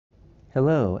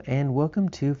Hello and welcome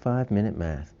to 5-Minute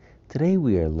Math. Today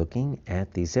we are looking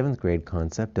at the 7th grade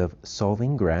concept of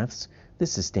solving graphs.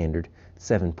 This is standard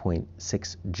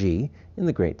 7.6G in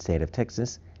the great state of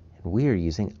Texas, and we are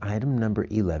using item number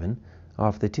 11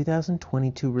 off the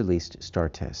 2022 released STAAR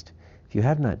test. If you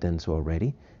have not done so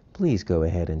already, please go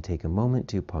ahead and take a moment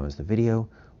to pause the video,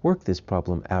 work this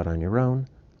problem out on your own,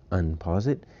 unpause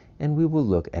it, and we will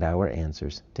look at our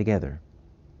answers together.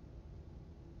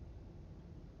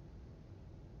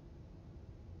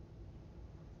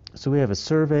 So we have a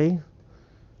survey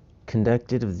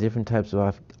conducted of the different types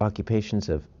of occupations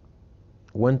of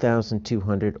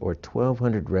 1,200 or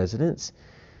 1,200 residents.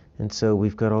 And so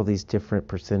we've got all these different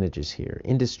percentages here.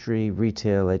 Industry,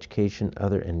 retail, education,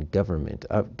 other, and government.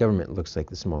 Government looks like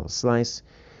the smallest slice.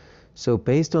 So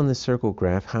based on the circle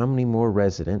graph, how many more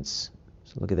residents?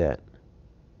 So look at that.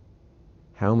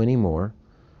 How many more?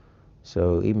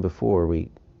 So even before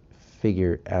we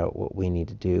figure out what we need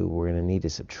to do, we're going to need to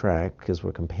subtract because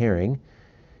we're comparing.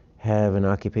 Have an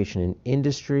occupation in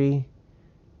industry,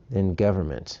 then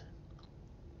government.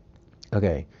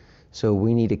 Okay, so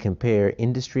we need to compare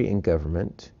industry and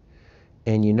government.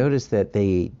 And you notice that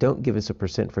they don't give us a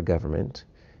percent for government.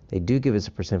 They do give us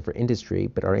a percent for industry,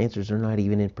 but our answers are not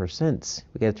even in percents.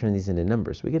 We got to turn these into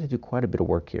numbers. We got to do quite a bit of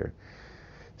work here.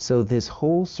 So this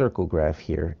whole circle graph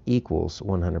here equals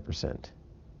 100%.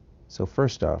 So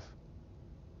first off,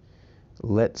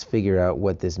 let's figure out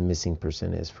what this missing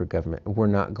percent is for government. We're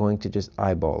not going to just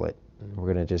eyeball it.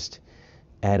 We're going to just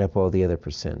add up all the other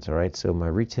percents, all right? So my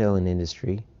retail and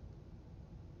industry,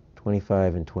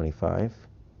 25 and 25.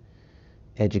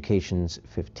 Education's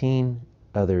 15.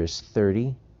 Other is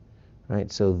 30,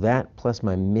 right? So that plus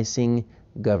my missing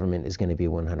government is going to be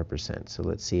 100%. So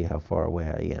let's see how far away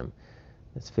I am.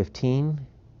 That's 15.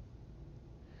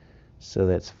 So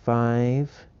that's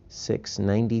 5, 6,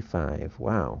 95.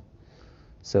 Wow.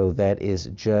 So that is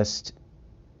just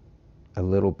a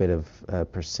little bit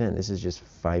of percent. This is just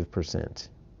 5%.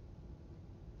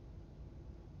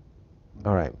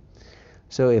 All right.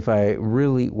 So if I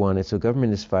really wanted, so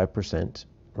government is 5%,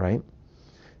 right?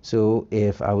 So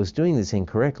if I was doing this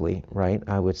incorrectly, right,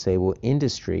 I would say, well,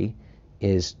 industry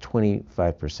is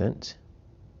 25%.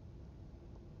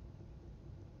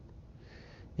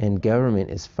 And government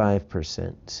is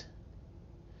 5%.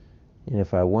 And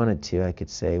if I wanted to, I could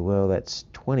say, well, that's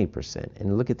 20%.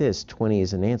 And look at this, 20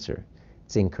 is an answer.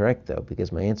 It's incorrect, though,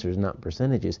 because my answer is not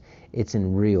percentages. It's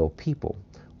in real people.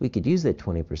 We could use that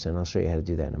 20%. I'll show you how to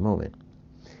do that in a moment.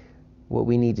 What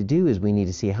we need to do is we need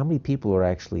to see how many people are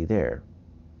actually there.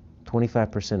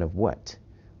 25% of what?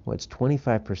 Well, it's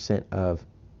 25% of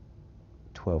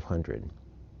 1,200.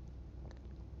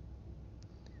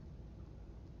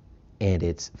 And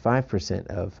it's 5%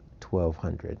 of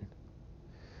 1,200.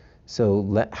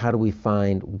 So how do we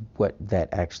find what that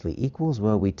actually equals?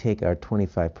 Well, we take our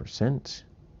 25%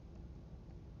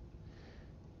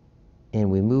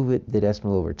 and we move the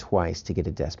decimal over twice to get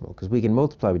a decimal, because we can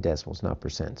multiply with decimals, not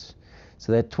percents.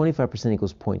 So that 25%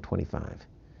 equals 0.25.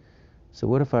 So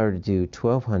what if I were to do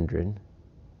 1,200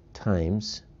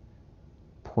 times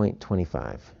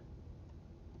 0.25?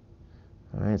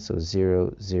 All right, so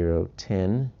 0, 0,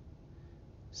 10,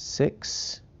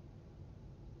 6.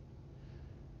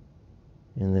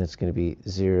 And then it's going to be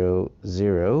 0,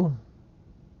 0,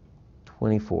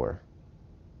 24.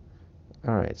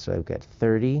 All right, so I've got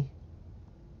 30,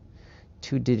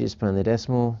 2 digits behind the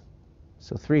decimal,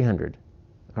 so 300.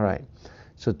 All right,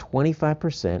 so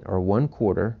 25% or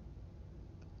 1/4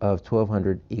 of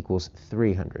 1,200 equals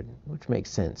 300, which makes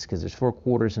sense because there's 4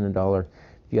 quarters in a dollar.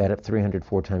 If you add up 300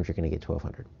 4 times, you're going to get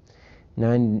 1,200.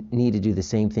 Now I need to do the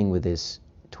same thing with this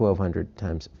 1,200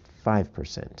 times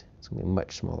 5%. It's going to be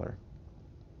much smaller.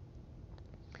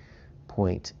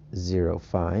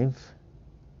 0.05,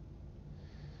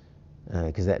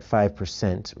 because that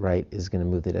 5%, right, is going to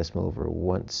move the decimal over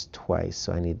once, twice,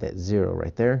 so I need that 0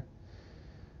 right there.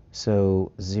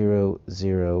 So 0,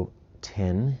 0,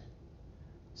 10,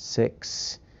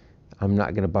 6. I'm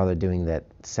not going to bother doing that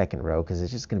second row because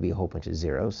it's just going to be a whole bunch of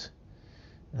zeros.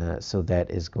 So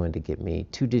that is going to get me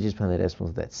 2 digits behind the decimal,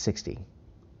 so that's 60.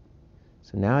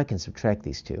 So now I can subtract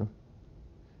these two,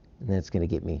 and that's going to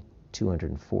get me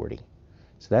 240.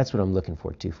 So that's what I'm looking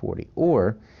for, 240.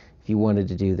 Or if you wanted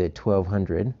to do the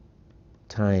 1,200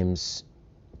 times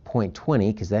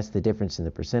 0.20, because that's the difference in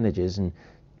the percentages, and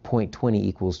 0.20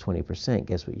 equals 20%,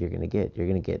 guess what you're going to get? You're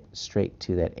going to get straight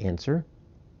to that answer.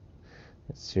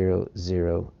 That's 0,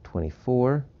 0,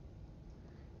 24.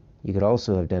 You could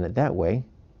also have done it that way,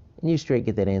 and you straight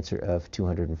get that answer of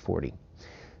 240.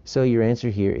 So your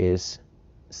answer here is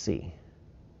C.